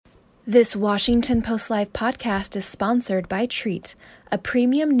This Washington Post Live podcast is sponsored by Treat, a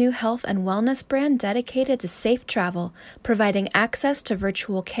premium new health and wellness brand dedicated to safe travel, providing access to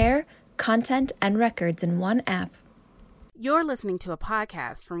virtual care, content, and records in one app. You're listening to a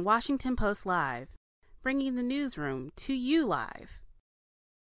podcast from Washington Post Live, bringing the newsroom to you live.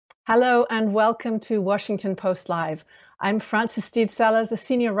 Hello and welcome to Washington Post Live. I'm Frances Stead Sellers, a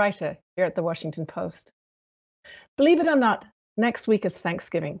senior writer here at the Washington Post. Believe it or not, next week is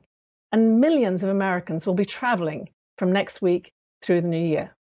Thanksgiving, and millions of Americans will be traveling from next week through the new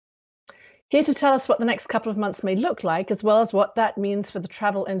year. Here to tell us what the next couple of months may look like, as well as what that means for the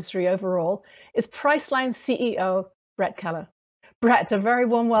travel industry overall, is Priceline CEO Brett Keller. Brett, a very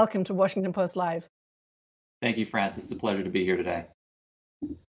warm welcome to Washington Post Live. Thank you, Frances. It's a pleasure to be here today.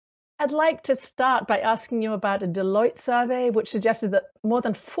 I'd like to start by asking you about a Deloitte survey, which suggested that more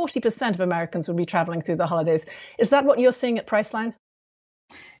than 40% of Americans will be traveling through the holidays. Is that what you're seeing at Priceline?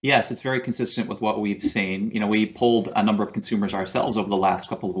 Yes, it's very consistent with what we've seen. We polled a number of consumers ourselves over the last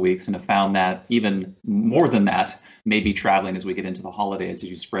couple of weeks and have found that even more than that may be traveling as we get into the holidays, as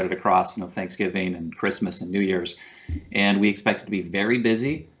you spread it across, Thanksgiving and Christmas and New Year's. And we expect it to be very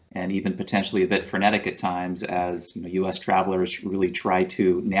busy and even potentially a bit frenetic at times as U.S. travelers really try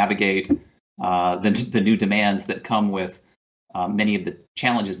to navigate the new demands that come with many of the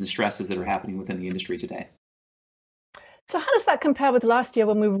challenges and stresses that are happening within the industry today. So how does that compare with last year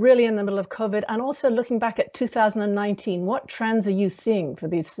when we were really in the middle of COVID, and also looking back at 2019? What trends are you seeing for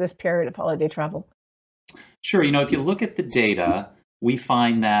this period of holiday travel? Sure. If you look at the data, we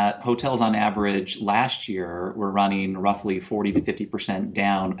find that hotels on average last year were running roughly 40 to 50%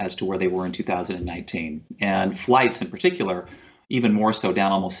 down as to where they were in 2019. And flights in particular, even more so,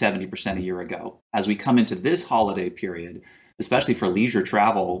 down almost 70% a year ago. As we come into this holiday period, especially for leisure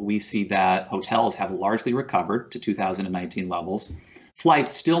travel, we see that hotels have largely recovered to 2019 levels.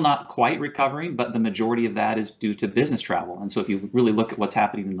 Flights still not quite recovering, but the majority of that is due to business travel. And so if you really look at what's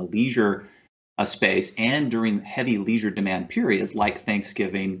happening in the leisure space and during heavy leisure demand periods like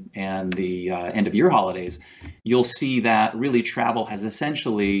Thanksgiving and the end of year holidays, you'll see that really travel has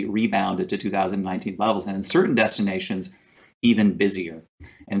essentially rebounded to 2019 levels, and in certain destinations, even busier.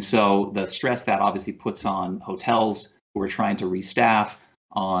 And so the stress that obviously puts on hotels who are trying to restaff,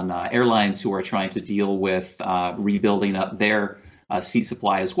 on airlines who are trying to deal with rebuilding up their seat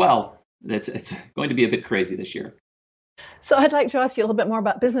supply as well, it's going to be a bit crazy this year. So I'd like to ask you a little bit more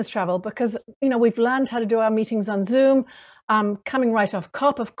about business travel, because we've learned how to do our meetings on Zoom. Coming right off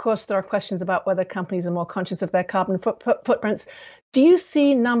COP, of course, there are questions about whether companies are more conscious of their carbon footprints. Do you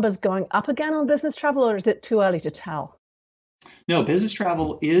see numbers going up again on business travel, or is it too early to tell? No, business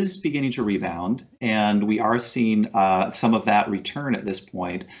travel is beginning to rebound, and we are seeing some of that return at this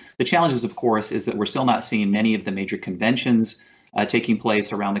point. The challenge, of course, is that we're still not seeing many of the major conventions taking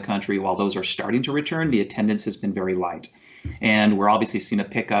place around the country. While those are starting to return, the attendance has been very light. And we're obviously seeing a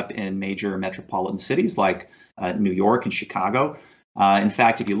pickup in major metropolitan cities like New York and Chicago. In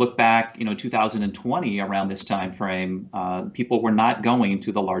fact, if you look back, 2020, around this time frame, people were not going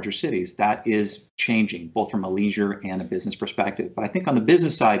to the larger cities. That is changing, both from a leisure and a business perspective. But I think on the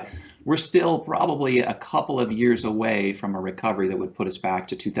business side, we're still probably a couple of years away from a recovery that would put us back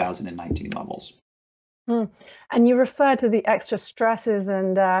to 2019 levels. And you refer to the extra stresses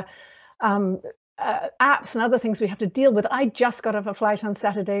and apps and other things we have to deal with. I just got off a flight on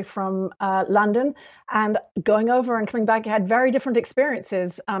Saturday from London, and going over and coming back, I had very different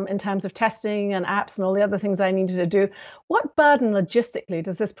experiences in terms of testing and apps and all the other things I needed to do. What burden logistically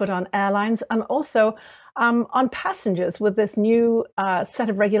does this put on airlines and also on passengers with this new set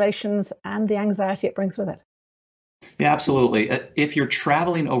of regulations and the anxiety it brings with it? Yeah, absolutely. If you're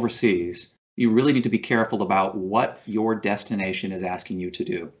traveling overseas, you really need to be careful about what your destination is asking you to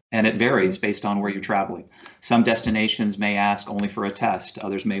do. And it varies based on where you're traveling. Some destinations may ask only for a test.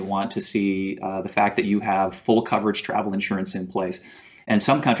 Others may want to see the fact that you have full coverage travel insurance in place. And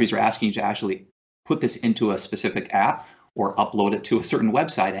some countries are asking you to actually put this into a specific app or upload it to a certain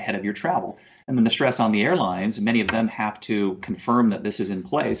website ahead of your travel. And then the stress on the airlines, many of them have to confirm that this is in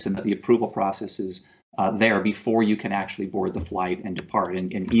place and that the approval process is there before you can actually board the flight and depart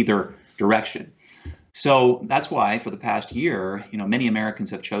in either direction. So that's why for the past year, many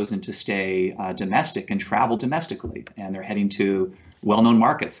Americans have chosen to stay domestic and travel domestically. And they're heading to well-known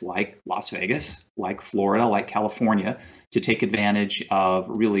markets like Las Vegas, like Florida, like California, to take advantage of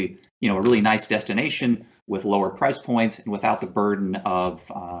really, a really nice destination with lower price points and without the burden of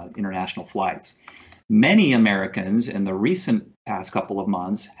international flights. Many Americans in the recent past couple of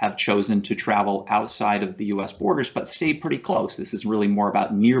months have chosen to travel outside of the U.S. borders, but stay pretty close. This is really more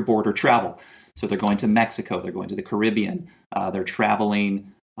about near border travel. So they're going to Mexico, they're going to the Caribbean, they're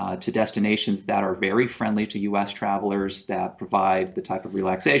traveling to destinations that are very friendly to U.S. travelers, that provide the type of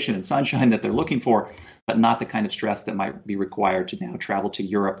relaxation and sunshine that they're looking for, but not the kind of stress that might be required to now travel to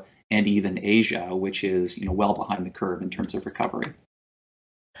Europe and even Asia, which is well behind the curve in terms of recovery.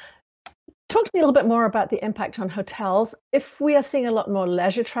 Talk to me a little bit more about the impact on hotels. If we are seeing a lot more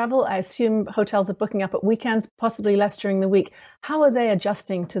leisure travel, I assume hotels are booking up at weekends, possibly less during the week. How are they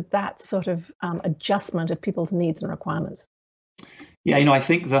adjusting to that sort of adjustment of people's needs and requirements? Yeah, I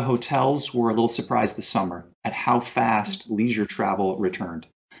think the hotels were a little surprised this summer at how fast leisure travel returned.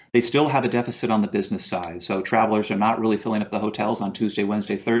 They still have a deficit on the business side, so travelers are not really filling up the hotels on Tuesday,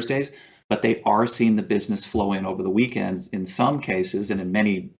 Wednesday, Thursdays, but they are seeing the business flow in over the weekends in some cases, and in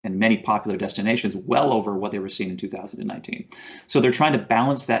many popular destinations, well over what they were seeing in 2019. So they're trying to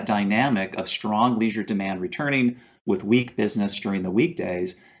balance that dynamic of strong leisure demand returning with weak business during the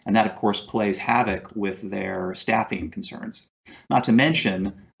weekdays, and that of course plays havoc with their staffing concerns. Not to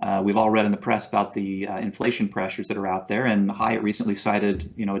mention, we've all read in the press about the inflation pressures that are out there, and Hyatt recently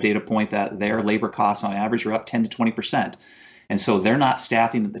cited a data point that their labor costs on average are up 10 to 20%. And so they're not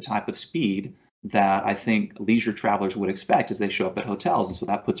staffing at the type of speed that I think leisure travelers would expect as they show up at hotels. And so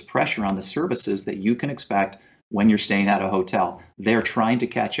that puts pressure on the services that you can expect when you're staying at a hotel. They're trying to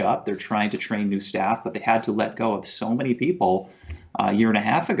catch up. They're trying to train new staff, but they had to let go of so many people a year and a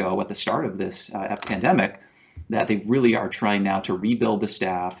half ago at the start of this pandemic that they really are trying now to rebuild the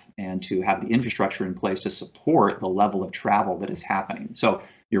staff and to have the infrastructure in place to support the level of travel that is happening. So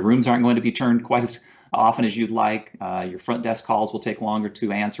your rooms aren't going to be turned quite as often as you'd like. Your front desk calls will take longer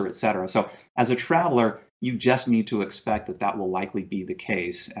to answer, et cetera. So as a traveler, you just need to expect that that will likely be the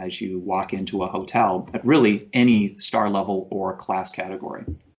case as you walk into a hotel at really any star level or class category.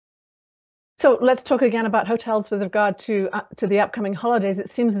 So let's talk again about hotels with regard to the upcoming holidays. It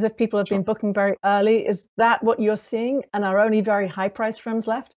seems as if people have been booking very early. Is that what you're seeing? And are only very high-priced rooms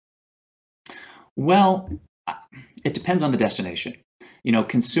left? Well, it depends on the destination.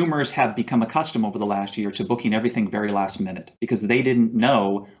 Consumers have become accustomed over the last year to booking everything very last minute because they didn't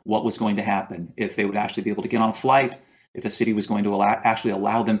know what was going to happen, if they would actually be able to get on a flight, if the city was going to actually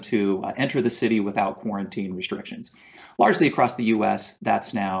allow them to enter the city without quarantine restrictions. Largely across the U.S.,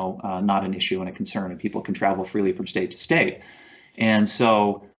 that's now not an issue and a concern, and people can travel freely from state to state. And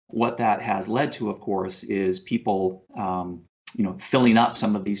so what that has led to, of course, is people filling up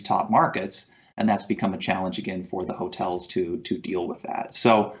some of these top markets. And that's become a challenge again for the hotels to deal with that.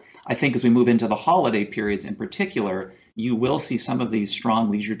 So I think as we move into the holiday periods in particular, you will see some of these strong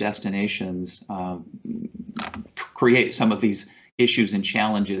leisure destinations create some of these issues and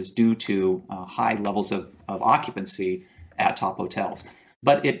challenges due to high levels of occupancy at top hotels.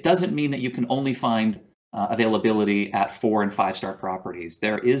 But it doesn't mean that you can only find availability at 4- and 5-star properties.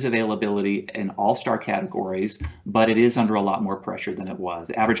 There is availability in all-star categories, but it is under a lot more pressure than it was.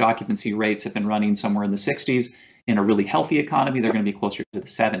 Average occupancy rates have been running somewhere in the 60s. In a really healthy economy, they're going to be closer to the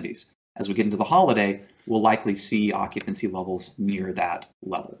 70s. As we get into the holiday, we'll likely see occupancy levels near that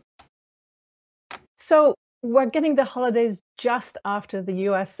level. So we're getting the holidays just after the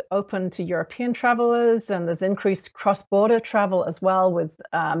US opened to European travelers, and there's increased cross-border travel as well with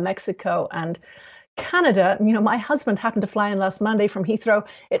Mexico and Canada. My husband happened to fly in last Monday from Heathrow.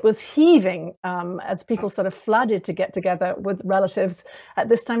 It was heaving as people sort of flooded to get together with relatives at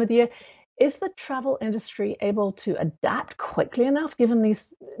this time of the year. Is the travel industry able to adapt quickly enough, given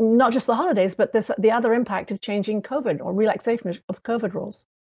these, not just the holidays, but the other impact of changing COVID or relaxation of COVID rules?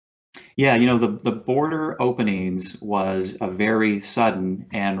 Yeah, the border openings was a very sudden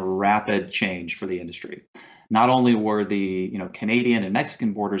and rapid change for the industry. Not only were the Canadian and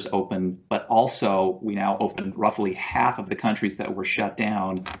Mexican borders open, but also we now opened roughly half of the countries that were shut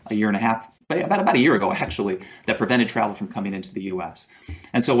down about a year ago, actually, that prevented travel from coming into the U.S.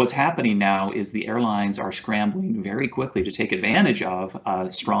 And so what's happening now is the airlines are scrambling very quickly to take advantage of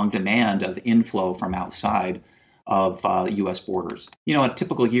strong demand of inflow from outside of U.S. borders. A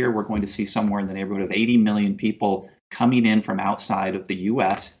typical year, we're going to see somewhere in the neighborhood of 80 million people coming in from outside of the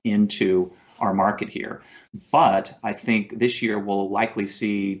U.S. into our market here. But I think this year we'll likely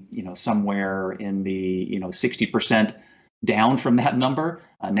see, somewhere in the, 60% down from that number.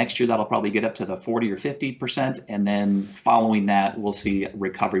 Next year, that'll probably get up to the 40 or 50%. And then following that, we'll see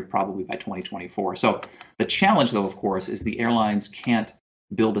recovery probably by 2024. So the challenge, though, of course, is the airlines can't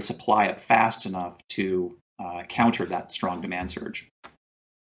build the supply up fast enough to counter that strong demand surge.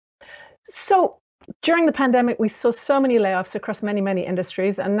 So during the pandemic, we saw so many layoffs across many, many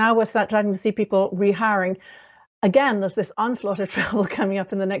industries, and now we're starting to see people rehiring. Again, there's this onslaught of travel coming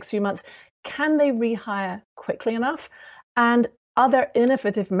up in the next few months. Can they rehire quickly enough? And are there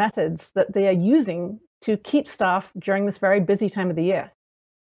innovative methods that they are using to keep staff during this very busy time of the year?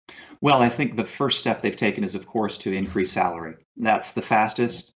 Well, I think the first step they've taken is, of course, to increase salary. That's the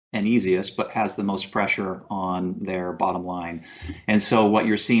fastest and easiest, but has the most pressure on their bottom line. And so what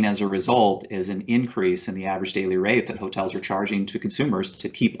you're seeing as a result is an increase in the average daily rate that hotels are charging to consumers to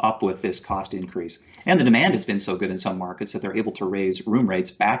keep up with this cost increase. And the demand has been so good in some markets that they're able to raise room rates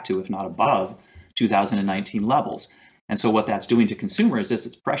back to, if not above, 2019 levels. And so what that's doing to consumers is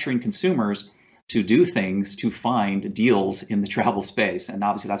it's pressuring consumers to do things to find deals in the travel space. And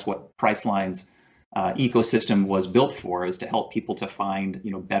obviously that's what Priceline's ecosystem was built for, is to help people to find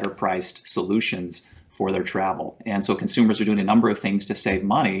better priced solutions for their travel. And so consumers are doing a number of things to save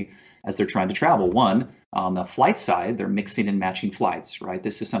money as they're trying to travel. One, on the flight side, they're mixing and matching flights, right?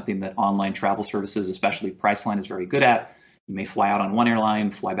 This is something that online travel services, especially Priceline, is very good at. You may fly out on one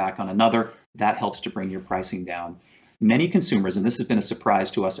airline, fly back on another. That helps to bring your pricing down. Many consumers, and this has been a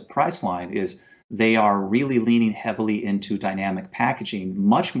surprise to us at Priceline, is they are really leaning heavily into dynamic packaging,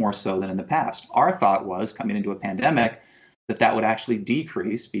 much more so than in the past. Our thought was, coming into a pandemic, that would actually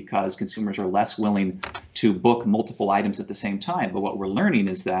decrease because consumers are less willing to book multiple items at the same time. But what we're learning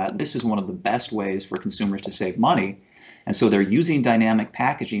is that this is one of the best ways for consumers to save money. And so they're using dynamic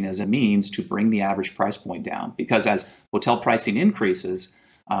packaging as a means to bring the average price point down. Because as hotel pricing increases,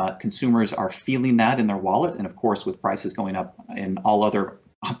 consumers are feeling that in their wallet. And of course, with prices going up in all other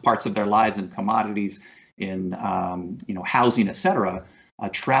parts of their lives, in commodities, in housing, et cetera,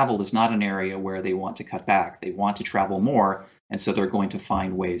 travel is not an area where they want to cut back. They want to travel more, and so they're going to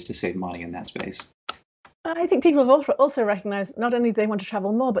find ways to save money in that space. I think people have also recognized not only do they want to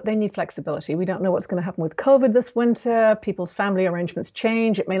travel more, but they need flexibility. We don't know what's going to happen with COVID this winter. People's family arrangements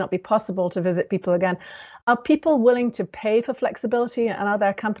change. It may not be possible to visit people again. Are people willing to pay for flexibility, and are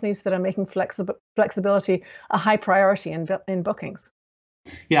there companies that are making flexibility a high priority in bookings?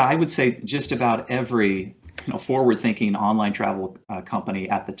 Yeah, I would say just about every forward-thinking online travel company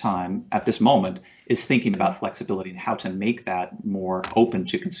at this moment, is thinking about flexibility and how to make that more open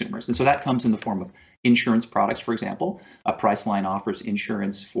to consumers. And so that comes in the form of insurance products, for example. Priceline offers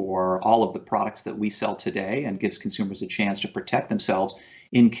insurance for all of the products that we sell today and gives consumers a chance to protect themselves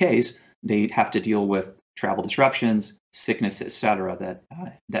in case they have to deal with travel disruptions, sickness, et cetera,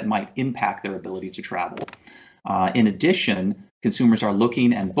 that might impact their ability to travel. In addition, consumers are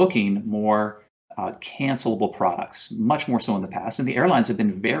looking and booking more cancelable products, much more so in the past. And the airlines have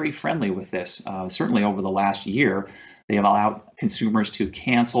been very friendly with this. Certainly over the last year, they have allowed consumers to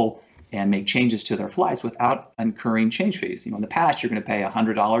cancel and make changes to their flights without incurring change fees. In the past, you're going to pay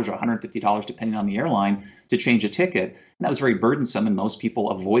 $100 or $150, depending on the airline, to change a ticket. And that was very burdensome, and most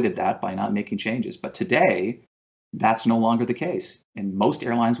people avoided that by not making changes. But today, that's no longer the case. And most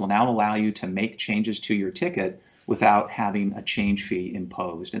airlines will now allow you to make changes to your ticket without having a change fee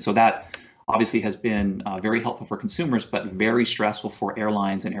imposed. And so that obviously has been very helpful for consumers, but very stressful for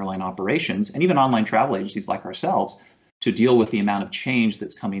airlines and airline operations, and even online travel agencies like ourselves, to deal with the amount of change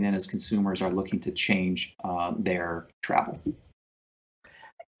that's coming in as consumers are looking to change their travel.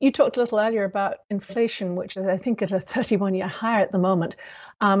 You talked a little earlier about inflation, which is, I think, at a 31-year high at the moment.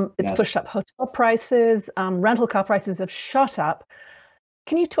 It's Yes. pushed up hotel prices, rental car prices have shot up.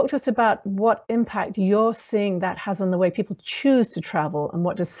 Can you talk to us about what impact you're seeing that has on the way people choose to travel and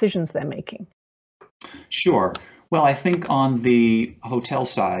what decisions they're making? Sure. Well, I think on the hotel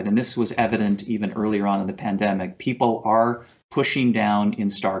side, and this was evident even earlier on in the pandemic, people are pushing down in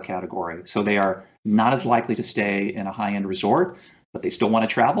star category. So they are not as likely to stay in a high-end resort, but they still want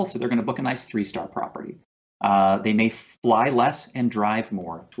to travel, so they're going to book a nice 3-star property. They may fly less and drive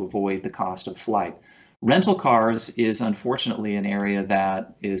more to avoid the cost of flight. Rental cars is unfortunately an area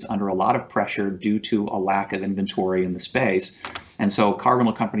that is under a lot of pressure due to a lack of inventory in the space. And so car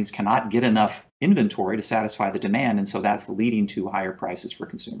rental companies cannot get enough inventory to satisfy the demand. And so that's leading to higher prices for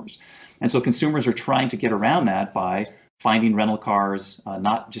consumers. And so consumers are trying to get around that by finding rental cars,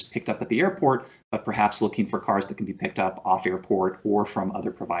 not just picked up at the airport, but perhaps looking for cars that can be picked up off airport or from other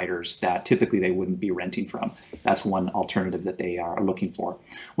providers that typically they wouldn't be renting from. That's one alternative that they are looking for.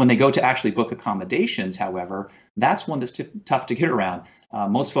 When they go to actually book accommodations, however, that's one that's tough to get around.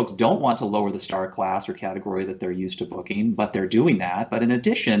 Most folks don't want to lower the star class or category that they're used to booking, but they're doing that. But in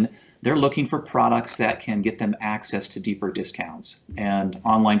addition, they're looking for products that can get them access to deeper discounts. And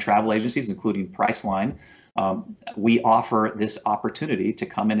online travel agencies, including Priceline, we offer this opportunity to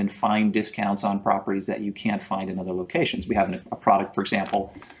come in and find discounts on properties that you can't find in other locations. We have a product, for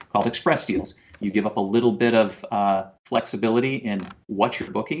example, called Express Deals. You give up a little bit of flexibility in what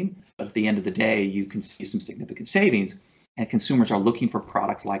you're booking, but at the end of the day, you can see some significant savings. And consumers are looking for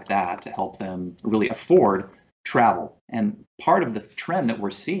products like that to help them really afford travel. And part of the trend that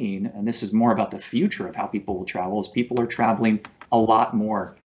we're seeing, and this is more about the future of how people will travel, is people are traveling a lot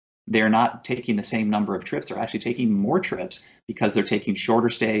more they're not taking the same number of trips. They're actually taking more trips because they're taking shorter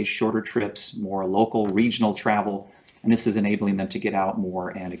stays, shorter trips, more local, regional travel. And this is enabling them to get out more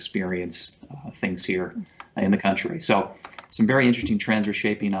and experience things here in the country. So some very interesting trends are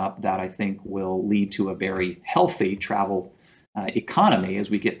shaping up that I think will lead to a very healthy travel economy as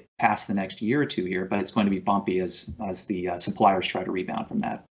we get past the next year or two here, but it's going to be bumpy as the suppliers try to rebound from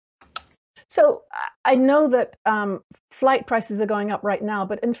that. So I know that flight prices are going up right now,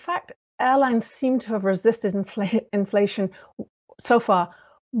 but in fact, airlines seem to have resisted inflation so far.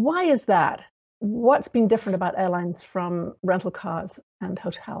 Why is that? What's been different about airlines from rental cars and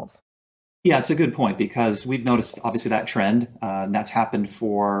hotels? Yeah, it's a good point because we've noticed obviously that trend, and that's happened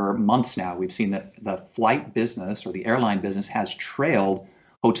for months now. We've seen that the flight business or the airline business has trailed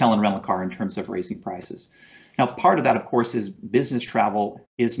hotel and rental car in terms of raising prices. Now, part of that, of course, is business travel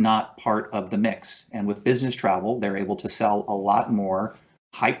is not part of the mix. And with business travel, they're able to sell a lot more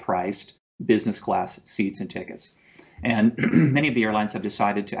high-priced business class seats and tickets. And many of the airlines have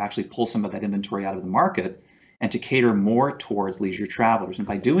decided to actually pull some of that inventory out of the market and to cater more towards leisure travelers. And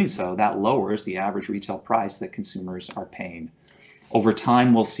by doing so, that lowers the average retail price that consumers are paying. Over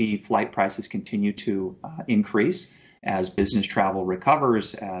time, we'll see flight prices continue to increase as business travel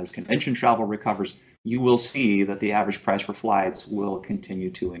recovers, as convention travel recovers. You will see that the average price for flights will continue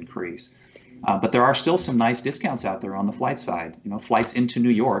to increase. But there are still some nice discounts out there on the flight side. You know, flights into New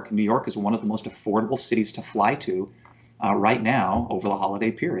York. New York is one of the most affordable cities to fly to right now over the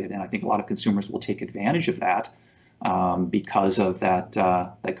holiday period. And I think a lot of consumers will take advantage of that because of that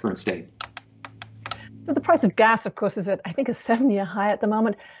current state. So the price of gas, of course, is at, I think, a 7-year high at the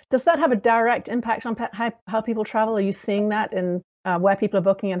moment. Does that have a direct impact on how people travel? Are you seeing that in where people are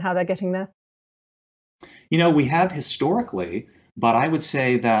booking and how they're getting there? You know, we have historically, but I would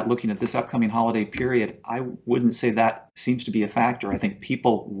say that looking at this upcoming holiday period, I wouldn't say that seems to be a factor. I think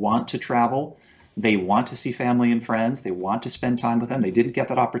people want to travel. They want to see family and friends. They want to spend time with them. They didn't get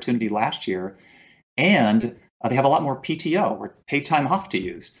that opportunity last year. And they have a lot more PTO or paid time off to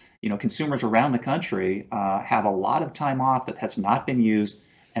use. You know, consumers around the country have a lot of time off that has not been used,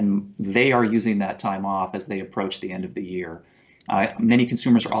 and they are using that time off as they approach the end of the year. Many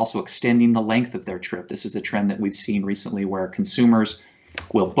consumers are also extending the length of their trip. This is a trend that we've seen recently where consumers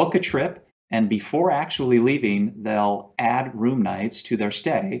will book a trip and before actually leaving, they'll add room nights to their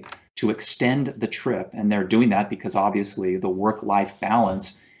stay to extend the trip. And they're doing that because obviously the work-life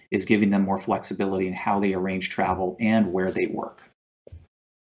balance is giving them more flexibility in how they arrange travel and where they work.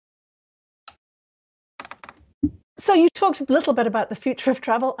 So you talked a little bit about the future of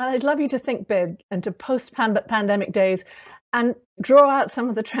travel, and I'd love you to think big and to post-pandemic days and draw out some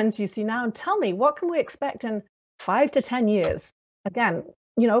of the trends you see now and tell me, what can we expect in 5 to 10 years? Again,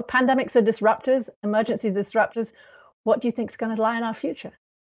 you know, pandemics are disruptors, emergencies disruptors. What do you think is going to lie in our future?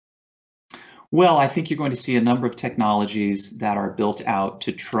 Well, I think you're going to see a number of technologies that are built out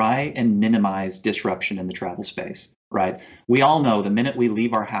to try and minimize disruption in the travel space, right? We all know the minute we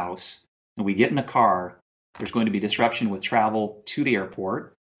leave our house and we get in a car, there's going to be disruption with travel to the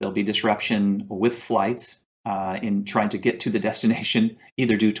airport. There'll be disruption with flights in trying to get to the destination,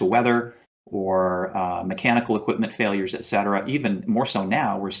 either due to weather or mechanical equipment failures, et cetera. Even more so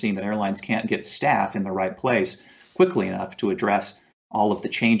now, we're seeing that airlines can't get staff in the right place quickly enough to address all of the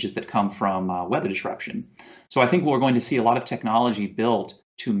changes that come from weather disruption. So I think we're going to see a lot of technology built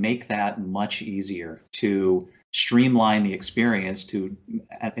to make that much easier, to streamline the experience, to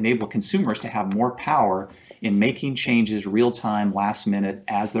enable consumers to have more power in making changes real time, last minute,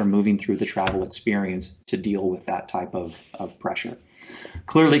 as they're moving through the travel experience to deal with that type of pressure.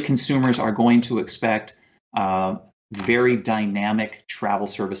 Clearly, consumers are going to expect very dynamic travel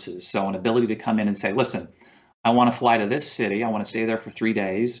services. So an ability to come in and say, listen, I want to fly to this city. I want to stay there for 3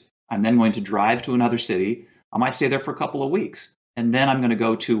 days. I'm then going to drive to another city. I might stay there for a couple of weeks. And then I'm going to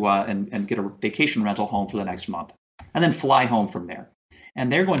go to and get a vacation rental home for the next month and then fly home from there.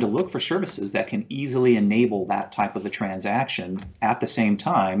 And they're going to look for services that can easily enable that type of a transaction at the same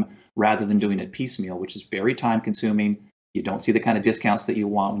time, rather than doing it piecemeal, which is very time consuming. You don't see the kind of discounts that you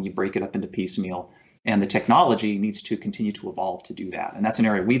want when you break it up into piecemeal. And the technology needs to continue to evolve to do that. And that's an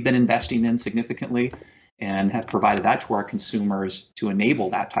area we've been investing in significantly and have provided that to our consumers to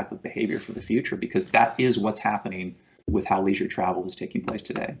enable that type of behavior for the future, because that is what's happening with how leisure travel is taking place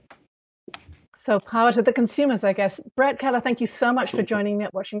today. So power to the consumers, I guess. Brett Keller, thank you so much for joining me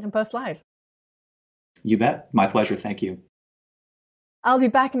at Washington Post Live. You bet. My pleasure. Thank you. I'll be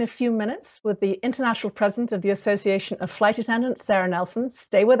back in a few minutes with the International President of the Association of Flight Attendants, Sarah Nelson.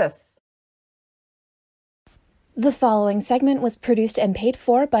 Stay with us. The following segment was produced and paid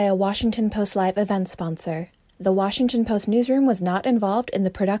for by a Washington Post Live event sponsor. The Washington Post newsroom was not involved in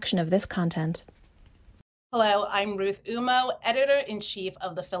the production of this content. Hello, I'm Ruth Umo, Editor-in-Chief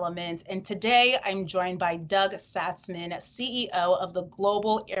of The Filament, and today I'm joined by Doug Satzman, CEO of the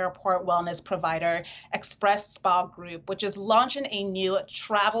global airport wellness provider XpresSpa Group, which is launching a new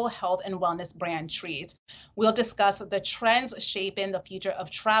travel, health, and wellness brand, Treat. We'll discuss the trends shaping the future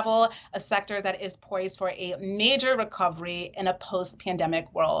of travel, a sector that is poised for a major recovery in a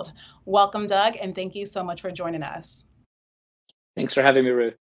post-pandemic world. Welcome, Doug, and thank you so much for joining us. Thanks for having me,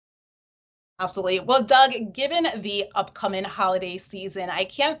 Ruth. Absolutely. Well, Doug, given the upcoming holiday season, I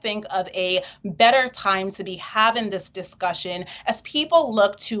can't think of a better time to be having this discussion as people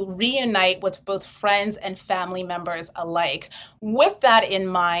look to reunite with both friends and family members alike. With that in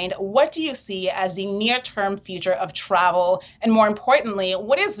mind, what do you see as the near-term future of travel? And more importantly,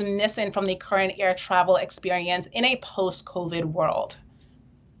 what is missing from the current air travel experience in a post-COVID world?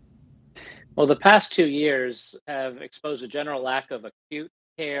 Well, the past 2 years have exposed a general lack of acute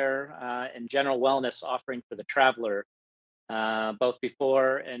care and general wellness offering for the traveler, both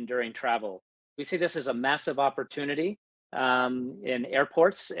before and during travel. We see this as a massive opportunity in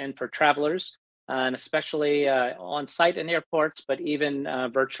airports and for travelers, and especially on site in airports, but even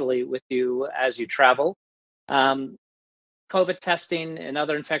virtually with you as you travel. Um, COVID testing and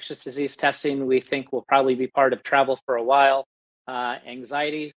other infectious disease testing, we think will probably be part of travel for a while.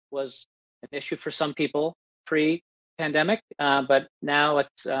 Anxiety was an issue for some people pre-pandemic, but now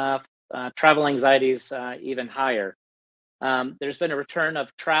it's travel anxiety is even higher. There's been a return of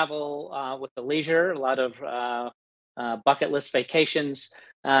travel with the leisure, a lot of bucket list vacations,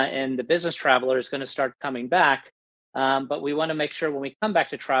 and the business traveler is going to start coming back. But we want to make sure when we come back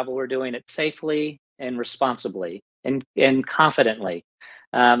to travel, we're doing it safely and responsibly and confidently.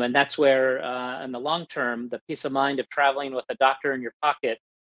 And that's where, in the long term, the peace of mind of traveling with a doctor in your pocket,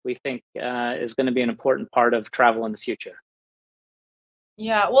 we think is going to be an important part of travel in the future.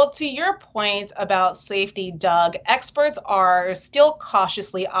 Yeah, well, to your point about safety, Doug, experts are still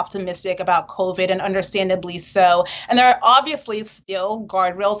cautiously optimistic about COVID, and understandably so. And there are obviously still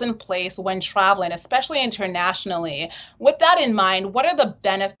guardrails in place when traveling, especially internationally. With that in mind, what are the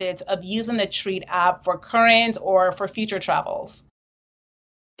benefits of using the Treat app for current or for future travels?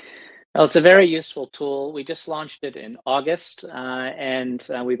 Well, it's a very useful tool. We just launched it in August, and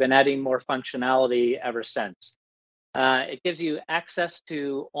we've been adding more functionality ever since. It gives you access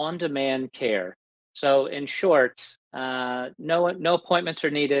to on-demand care. So, in short, no appointments are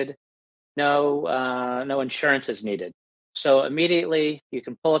needed, no insurance is needed. So immediately you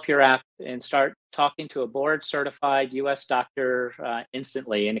can pull up your app and start talking to a board-certified U.S. doctor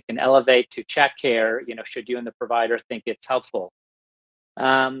instantly, and it can elevate to chat care. Should you and the provider think it's helpful.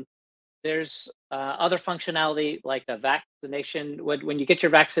 Um, there's other functionality like a vaccination. When you get your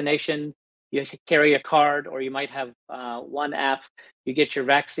vaccination, you can carry a card, or you might have one app. You get your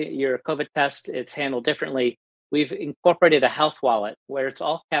vaccine, your COVID test. It's handled differently. We've incorporated a health wallet where it's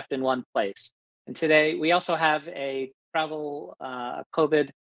all kept in one place. And today we also have a travel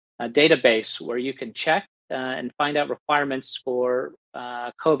COVID database where you can check and find out requirements for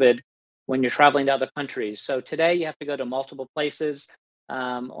COVID when you're traveling to other countries. So today you have to go to multiple places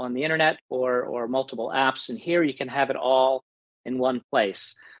on the internet or multiple apps, and here you can have it all in one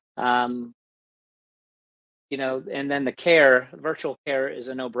place. And then the virtual care is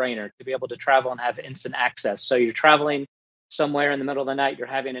a no-brainer to be able to travel and have instant access. So you're traveling somewhere in the middle of the night, you're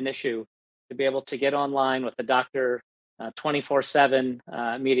having an issue, to be able to get online with a doctor 24/7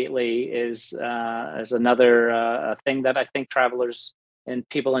 immediately is another thing that I think travelers and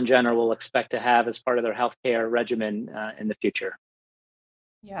people in general will expect to have as part of their healthcare regimen in the future.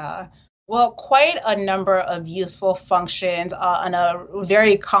 Yeah. Well, quite a number of useful functions on a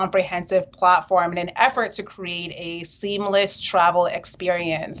very comprehensive platform in an effort to create a seamless travel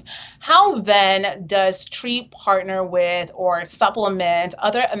experience. How then does Treat partner with or supplement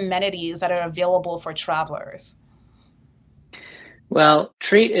other amenities that are available for travelers? Well,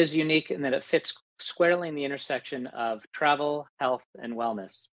 Treat is unique in that it fits squarely in the intersection of travel, health, and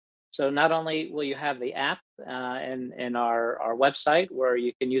wellness. So not only will you have the app and our website where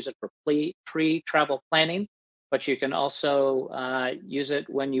you can use it for pre-travel planning, but you can also use it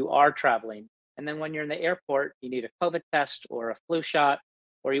when you are traveling. And then when you're in the airport, you need a COVID test or a flu shot,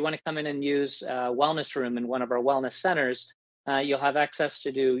 or you want to come in and use a wellness room in one of our wellness centers, you'll have access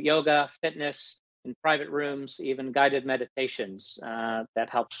to do yoga, fitness, in private rooms, even guided meditations that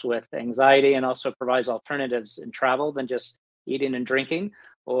helps with anxiety and also provides alternatives in travel than just eating and drinking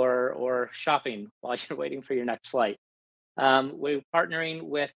or shopping while you're waiting for your next flight. We're partnering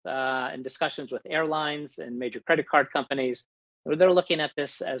with in discussions with airlines and major credit card companies They're looking at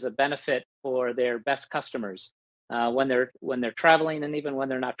this as a benefit for their best customers when they're traveling, and even when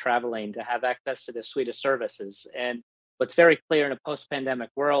they're not traveling, to have access to this suite of services. And what's very clear in a post-pandemic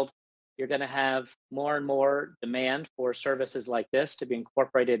world, you're going to have more and more demand for services like this to be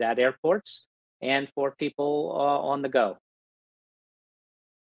incorporated at airports and for people on the go.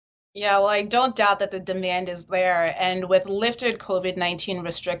 Yeah, well, I don't doubt that the demand is there. And with lifted COVID-19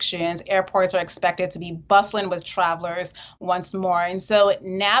 restrictions, airports are expected to be bustling with travelers once more. And so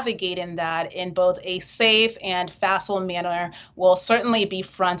navigating that in both a safe and facile manner will certainly be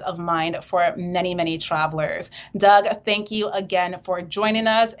front of mind for many, many travelers. Doug, thank you again for joining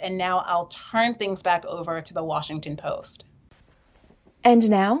us. And now I'll turn things back over to the Washington Post. And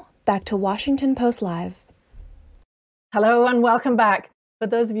now, back to Washington Post Live. Hello and welcome back. For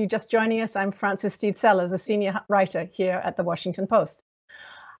those of you just joining us, I'm Frances Stead Sellers, a senior writer here at the Washington Post.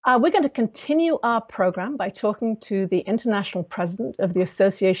 We're going to continue our program by talking to the international president of the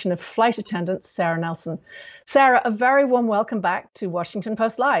Association of Flight Attendants, Sarah Nelson. Sarah, a very warm welcome back to Washington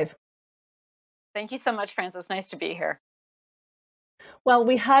Post Live. Thank you so much, Frances. Nice to be here. Well,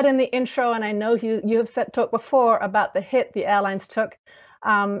 we had in the intro, and I know you have talked before about the hit the airlines took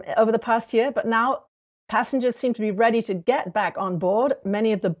over the past year, but now passengers seem to be ready to get back on board.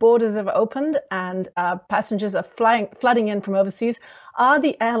 Many of the borders have opened and passengers are flooding in from overseas. Are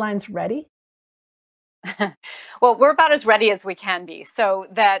the airlines ready? Well, we're about as ready as we can be. So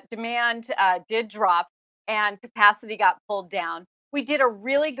that demand did drop and capacity got pulled down. We did a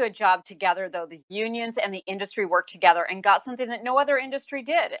really good job together, though. The unions and the industry worked together and got something that no other industry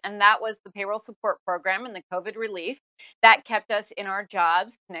did. And that was the payroll support program and the COVID relief that kept us in our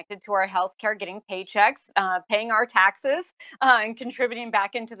jobs, connected to our healthcare, getting paychecks, paying our taxes, and contributing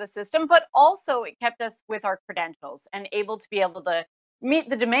back into the system. But also it kept us with our credentials and able to meet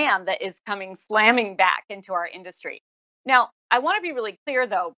the demand that is coming slamming back into our industry. Now, I want to be really clear,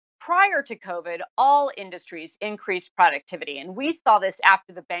 though. Prior to COVID, all industries increased productivity, and we saw this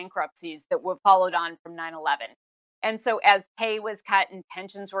after the bankruptcies that were followed on from 9/11. And so as pay was cut and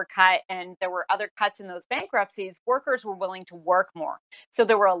pensions were cut and there were other cuts in those bankruptcies, workers were willing to work more. So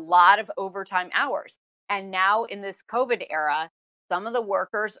there were a lot of overtime hours. And now in this COVID era, some of the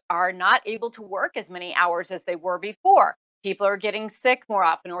workers are not able to work as many hours as they were before. People are getting sick more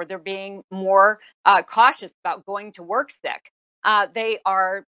often, or they're being more cautious about going to work sick. They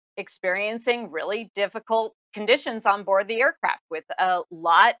are experiencing really difficult conditions on board the aircraft with a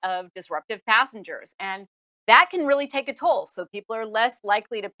lot of disruptive passengers. And that can really take a toll. So people are less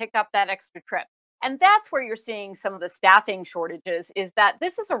likely to pick up that extra trip. And that's where you're seeing some of the staffing shortages, is that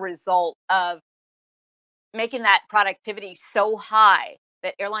this is a result of making that productivity so high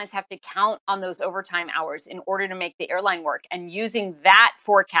that airlines have to count on those overtime hours in order to make the airline work, and using that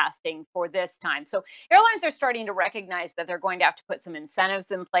forecasting for this time. So airlines are starting to recognize that they're going to have to put some incentives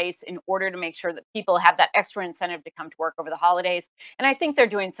in place in order to make sure that people have that extra incentive to come to work over the holidays. And I think they're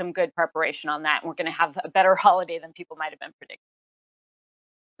doing some good preparation on that. And we're going to have a better holiday than people might have been predicting.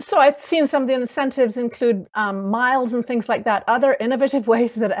 So I've seen some of the incentives include miles and things like that. Are there innovative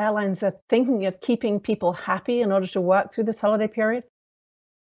ways that airlines are thinking of keeping people happy in order to work through this holiday period?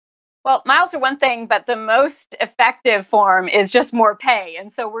 Well, miles are one thing, but the most effective form is just more pay.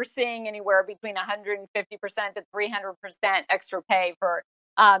 And so we're seeing anywhere between 150% to 300% extra pay for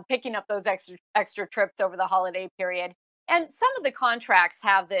picking up those extra trips over the holiday period. And some of the contracts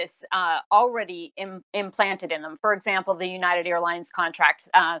have this already implanted in them. For example, the United Airlines contract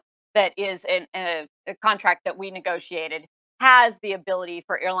that is a contract that we negotiated has the ability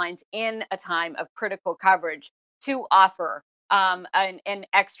for airlines in a time of critical coverage to offer an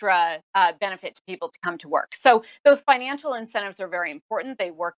extra benefit to people to come to work. So those financial incentives are very important.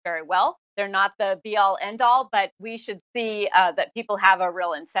 They work very well. They're not the be all end all, but we should see that people have a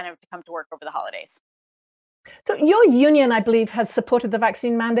real incentive to come to work over the holidays. So your union, I believe, has supported the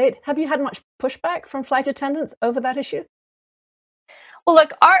vaccine mandate. Have you had much pushback from flight attendants over that issue? Well,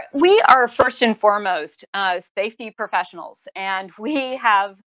 look, we are first and foremost safety professionals, and we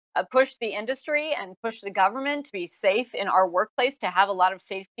have push the industry and push the government to be safe in our workplace, to have a lot of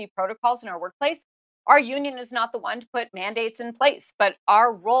safety protocols in our workplace. Our union is not the one to put mandates in place, but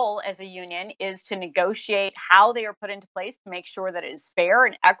our role as a union is to negotiate how they are put into place, to make sure that it is fair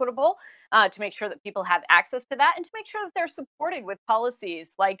and equitable, to make sure that people have access to that, and to make sure that they're supported with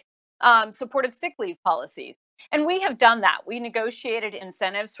policies like supportive sick leave policies. And we have done that. We negotiated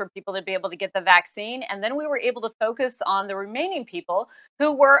incentives for people to be able to get the vaccine. And then we were able to focus on the remaining people,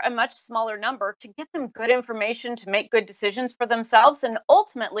 who were a much smaller number, to get them good information, to make good decisions for themselves. And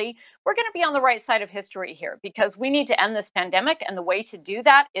ultimately, we're going to be on the right side of history here, because we need to end this pandemic. And the way to do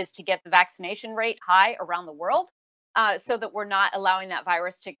that is to get the vaccination rate high around the world. so that we're not allowing that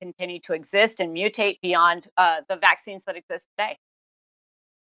virus to continue to exist and mutate beyond the vaccines that exist today.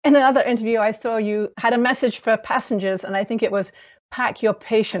 In another interview, I saw you had a message for passengers, and I think it was pack your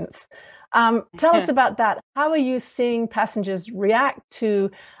patience. Tell us about that. How are you seeing passengers react to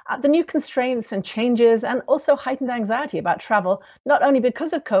the new constraints and changes, and also heightened anxiety about travel, not only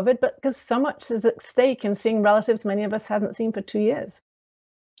because of COVID, but because so much is at stake in seeing relatives many of us haven't seen for 2 years?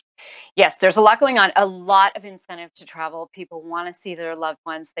 Yes, there's a lot going on, a lot of incentive to travel. People want to see their loved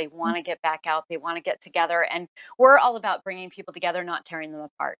ones. They want to get back out. They want to get together. And we're all about bringing people together, not tearing them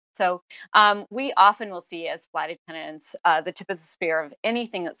apart. So we often will see as flight attendants the tip of the spear of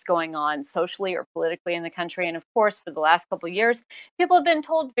anything that's going on socially or politically in the country. And of course, for the last couple of years, people have been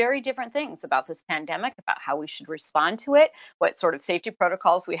told very different things about this pandemic, about how we should respond to it, what sort of safety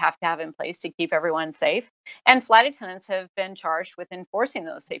protocols we have to have in place to keep everyone safe. And flight attendants have been charged with enforcing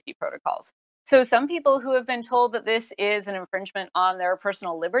those safety protocols. So some people who have been told that this is an infringement on their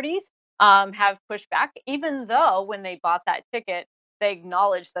personal liberties have pushed back, even though when they bought that ticket, they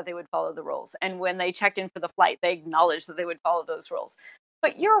acknowledged that they would follow the rules. And when they checked in for the flight, they acknowledged that they would follow those rules.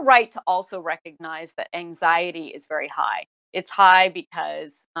 But you're right to also recognize that anxiety is very high. It's high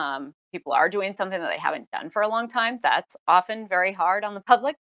because people are doing something that they haven't done for a long time. That's often very hard on the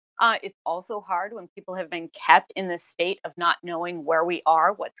public. It's also hard when people have been kept in this state of not knowing where we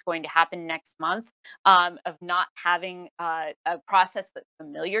are, what's going to happen next month, of not having a process that's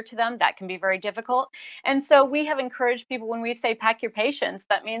familiar to them. That can be very difficult. And so we have encouraged people when we say pack your patience,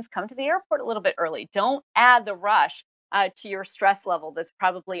 that means come to the airport a little bit early. Don't add the rush to your stress level that's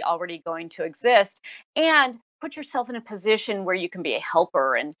probably already going to exist. And put yourself in a position where you can be a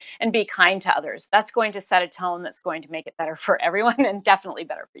helper and be kind to others. That's going to set a tone that's going to make it better for everyone and definitely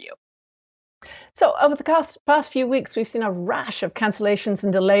better for you. So over the past few weeks, we've seen a rash of cancellations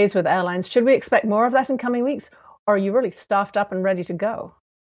and delays with airlines. Should we expect more of that in coming weeks, or are you really staffed up and ready to go?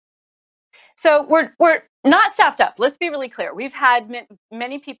 So we're not staffed up. Let's be really clear. We've had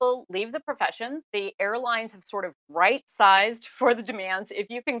many people leave the profession. The airlines have sort of right-sized for the demands, if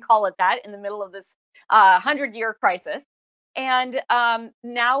you can call it that, in the middle of this 100-year crisis. And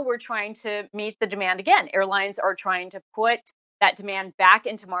now we're trying to meet the demand again. Airlines are trying to put that demand back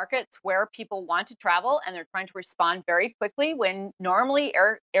into markets where people want to travel, and they're trying to respond very quickly when normally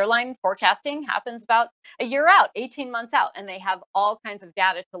airline forecasting happens about a year out, 18 months out, and they have all kinds of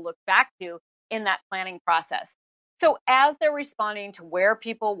data to look back to in that planning process. So as they're responding to where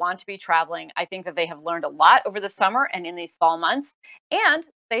people want to be traveling, I think that they have learned a lot over the summer and in these fall months. And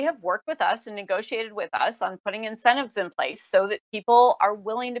they have worked with us and negotiated with us on putting incentives in place so that people are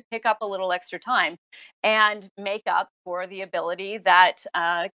willing to pick up a little extra time and make up for the ability that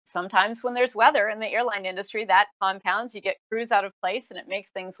sometimes when there's weather in the airline industry, that compounds, you get crews out of place and it makes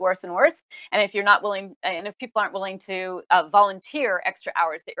things worse and worse. And if you're not willing, and if people aren't willing to volunteer extra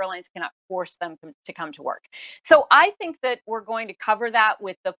hours, the airlines cannot force them to come to work. So I think that we're going to cover that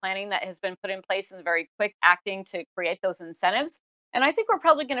with the planning that has been put in place and the very quick acting to create those incentives. And I think we're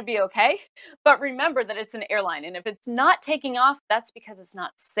probably going to be okay. But remember that it's an airline. And if it's not taking off, that's because it's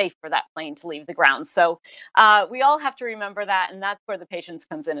not safe for that plane to leave the ground. So we all have to remember that. And that's where the patience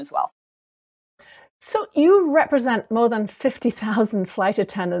comes in as well. So you represent more than 50,000 flight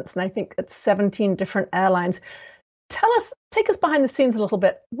attendants, and I think it's 17 different airlines. Take us behind the scenes a little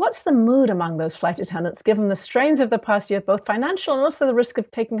bit. What's the mood among those flight attendants, given the strains of the past year, both financial and also the risk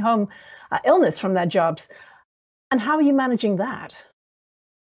of taking home illness from their jobs? And how are you managing that?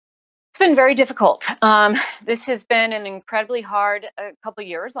 It's been very difficult. This has been an incredibly hard couple of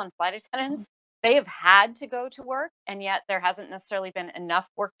years on flight attendants. They have had to go to work, and yet there hasn't necessarily been enough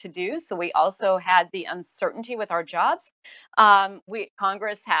work to do. So we also had the uncertainty with our jobs.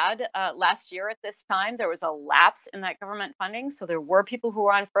 Congress had last year at this time, there was a lapse in that government funding. So there were people who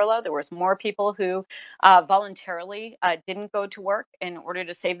were on furlough. There was more people who voluntarily didn't go to work in order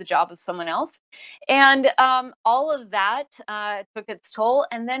to save the job of someone else. And all of that took its toll.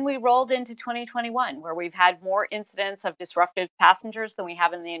 And then we rolled into 2021, where we've had more incidents of disrupted passengers than we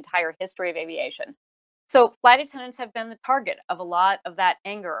have in the entire history of aviation. So flight attendants have been the target of a lot of that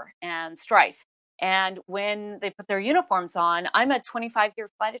anger and strife. And when they put their uniforms on, I'm a 25-year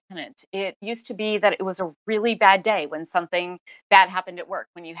flight attendant. It used to be that it was a really bad day when something bad happened at work,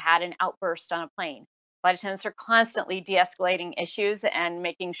 when you had an outburst on a plane. Flight attendants are constantly de-escalating issues and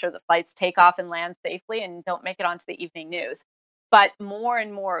making sure that flights take off and land safely and don't make it onto the evening news. But more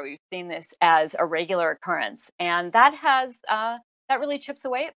and more, we've seen this as a regular occurrence. And that has that really chips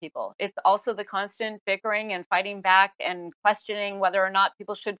away at people. It's also the constant bickering and fighting back and questioning whether or not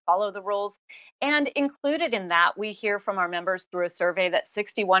people should follow the rules. And included in that, we hear from our members through a survey that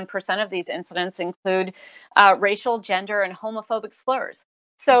 61% of these incidents include racial, gender, and homophobic slurs.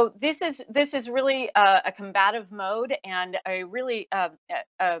 So this is really a combative mode and a really a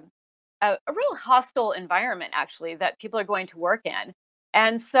real hostile environment, actually, that people are going to work in.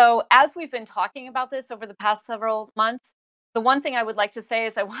 And so as we've been talking about this over the past several months, the one thing I would like to say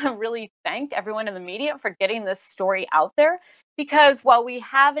is I want to really thank everyone in the media for getting this story out there, because while we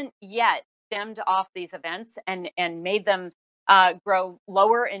haven't yet stemmed off these events and made them grow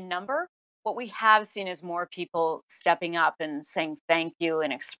lower in number, what we have seen is more people stepping up and saying thank you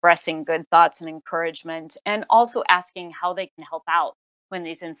and expressing good thoughts and encouragement, and also asking how they can help out when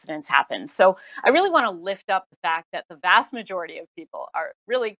these incidents happen. So I really want to lift up the fact that the vast majority of people are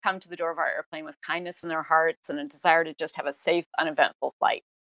really come to the door of our airplane with kindness in their hearts and a desire to just have a safe, uneventful flight.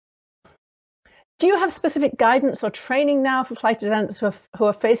 Do you have specific guidance or training now for flight attendants who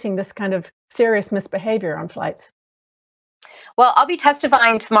are facing this kind of serious misbehavior on flights? Well, I'll be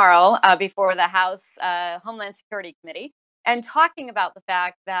testifying tomorrow before the House Homeland Security Committee and talking about the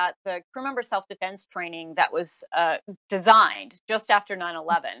fact that the crew member self-defense training that was designed just after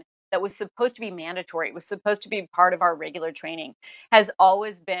 9/11, that was supposed to be mandatory, it was supposed to be part of our regular training, has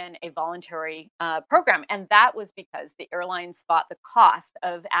always been a voluntary program. And that was because the airlines thought the cost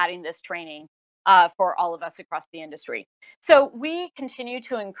of adding this training for all of us across the industry. So we continue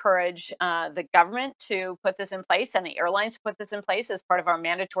to encourage the government to put this in place and the airlines to put this in place as part of our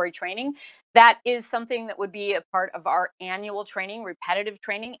mandatory training. That is something that would be a part of our annual training, repetitive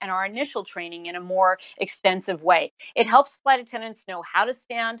training, and our initial training in a more extensive way. It helps flight attendants know how to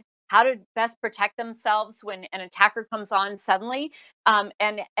stand, how to best protect themselves when an attacker comes on suddenly,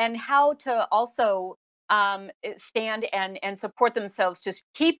 and how to also stand and support themselves to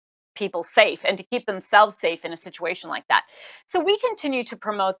keep people safe and to keep themselves safe in a situation like that. So we continue to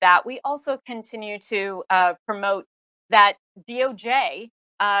promote that. We also continue to promote that DOJ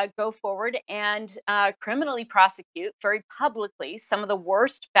go forward and criminally prosecute very publicly some of the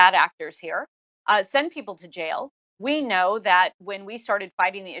worst bad actors here, send people to jail. We know that when we started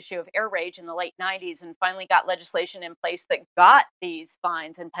fighting the issue of air rage in the late 90s and finally got legislation in place that got these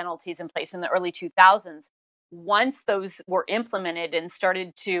fines and penalties in place in the early 2000s, once those were implemented and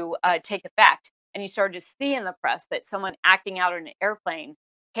started to take effect, and you started to see in the press that someone acting out on an airplane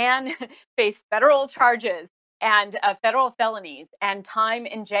can face federal charges and federal felonies and time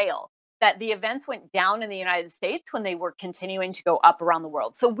in jail, that the events went down in the United States when they were continuing to go up around the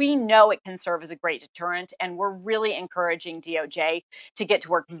world. So we know it can serve as a great deterrent, and we're really encouraging DOJ to get to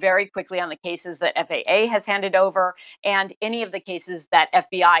work very quickly on the cases that FAA has handed over and any of the cases that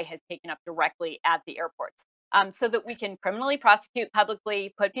FBI has taken up directly at the airports. So that we can criminally prosecute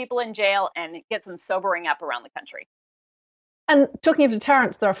publicly, put people in jail, and get some sobering up around the country. And talking of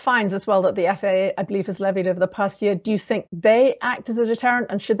deterrence, there are fines as well that the FAA, I believe, has levied over the past year. Do you think they act as a deterrent,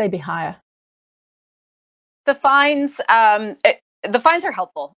 and should they be higher? The fines are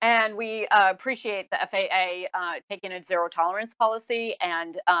helpful, and we appreciate the FAA taking a zero tolerance policy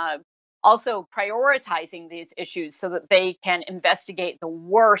and also prioritizing these issues so that they can investigate the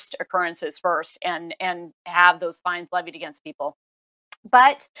worst occurrences first and have those fines levied against people.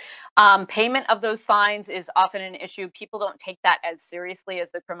 But payment of those fines is often an issue. People don't take that as seriously as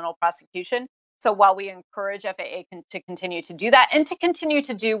the criminal prosecution. So while we encourage FAA to continue to do that and to continue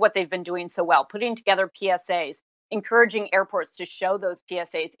to do what they've been doing so well, putting together PSAs, encouraging airports to show those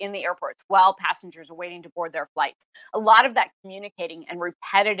PSAs in the airports while passengers are waiting to board their flights, a lot of that communicating and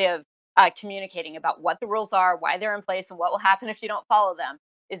repetitive communicating about what the rules are, why they're in place, and what will happen if you don't follow them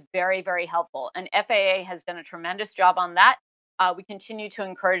is very, very helpful. And FAA has done a tremendous job on that. We continue to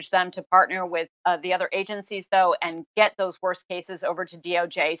encourage them to partner with the other agencies, though, and get those worst cases over to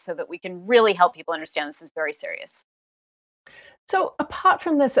DOJ so that we can really help people understand this is very serious. So apart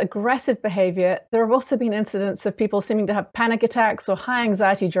from this aggressive behavior, there have also been incidents of people seeming to have panic attacks or high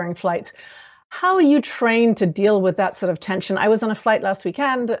anxiety during flights. How are you trained to deal with that sort of tension? I was on a flight last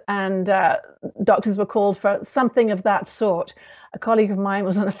weekend and doctors were called for something of that sort. A colleague of mine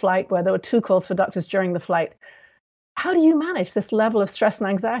was on a flight where there were 2 calls for doctors during the flight. How do you manage this level of stress and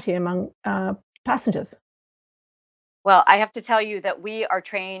anxiety among passengers? Well, I have to tell you that we are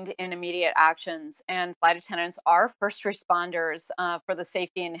trained in immediate actions, and flight attendants are first responders for the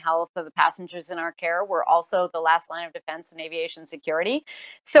safety and health of the passengers in our care. We're also the last line of defense in aviation security.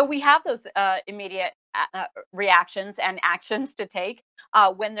 So we have those immediate reactions and actions to take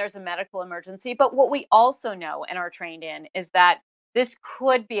when there's a medical emergency. But what we also know and are trained in is that this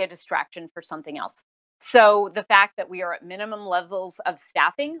could be a distraction for something else. So the fact that we are at minimum levels of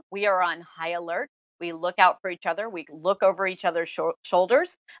staffing, we are on high alert. We look out for each other. We look over each other's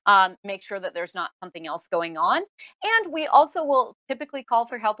shoulders, make sure that there's not something else going on. And we also will typically call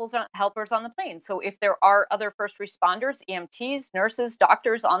for helpers on the plane. So if there are other first responders, EMTs, nurses,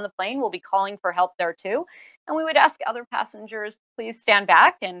 doctors on the plane, we'll be calling for help there too. And we would ask other passengers, please stand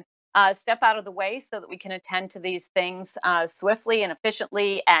back and step out of the way so that we can attend to these things swiftly and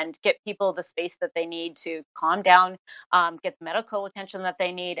efficiently and get people the space that they need to calm down, get the medical attention that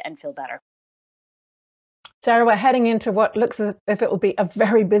they need, and feel better. Sarah, we're heading into what looks as if it will be a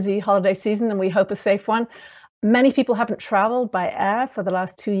very busy holiday season, and we hope a safe one. Many people haven't traveled by air for the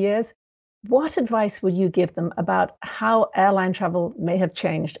last 2 years. What advice would you give them about how airline travel may have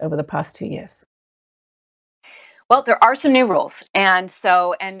changed over the past 2 years? Well, there are some new rules. And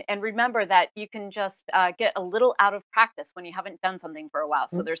remember that you can just get a little out of practice when you haven't done something for a while.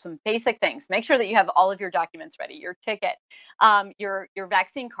 So there's some basic things. Make sure that you have all of your documents ready, your ticket, your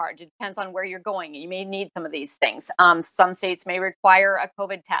vaccine card. It depends on where you're going. You may need some of these things. Some states may require a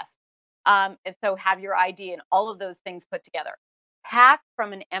COVID test. And so have your ID and all of those things put together. Pack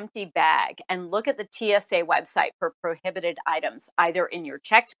from an empty bag and look at the TSA website for prohibited items, either in your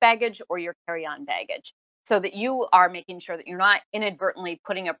checked baggage or your carry-on baggage, so that you are making sure that you're not inadvertently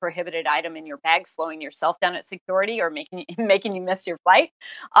putting a prohibited item in your bag, slowing yourself down at security or making you miss your flight,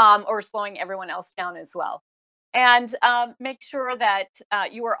 or slowing everyone else down as well. And make sure that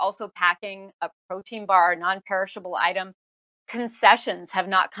you are also packing a protein bar, non-perishable item. Concessions have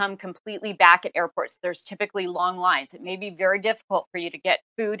not come completely back at airports. There's typically long lines. It may be very difficult for you to get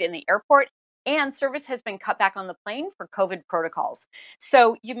food in the airport, and service has been cut back on the plane for COVID protocols.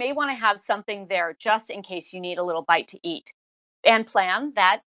 So you may want to have something there just in case you need a little bite to eat. And plan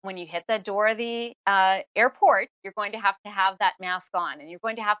that when you hit the door of the airport, you're going to have that mask on, and you're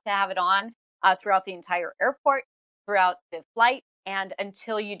going to have it on throughout the entire airport, throughout the flight, and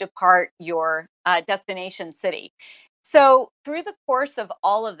until you depart your destination city. So through the course of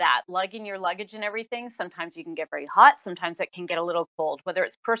all of that, lugging your luggage and everything, sometimes you can get very hot, sometimes it can get a little cold. Whether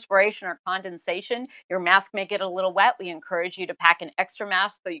it's perspiration or condensation, your mask may get a little wet. We encourage you to pack an extra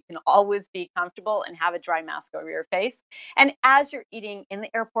mask so you can always be comfortable and have a dry mask over your face. And as you're eating in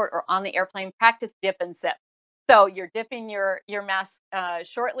the airport or on the airplane, practice dip and sip. So you're dipping your mask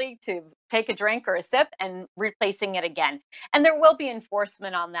shortly to take a drink or a sip and replacing it again. And there will be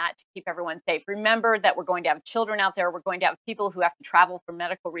enforcement on that to keep everyone safe. Remember that we're going to have children out there. We're going to have people who have to travel for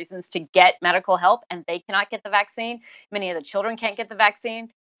medical reasons to get medical help, and they cannot get the vaccine. Many of the children can't get the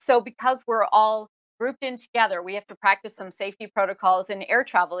vaccine. So because we're all grouped in together, we have to practice some safety protocols in air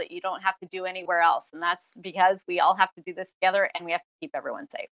travel that you don't have to do anywhere else. And that's because we all have to do this together, and we have to keep everyone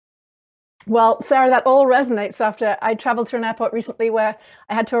safe. Well, Sarah, that all resonates after I traveled through an airport recently where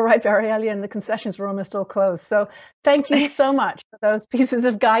I had to arrive very early and the concessions were almost all closed. So thank you so much for those pieces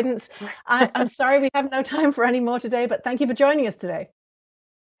of guidance. I'm sorry we have no time for any more today, but thank you for joining us today.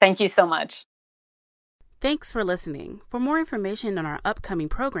 Thank you so much. Thanks for listening. For more information on our upcoming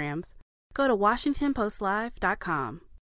programs, go to WashingtonPostLive.com.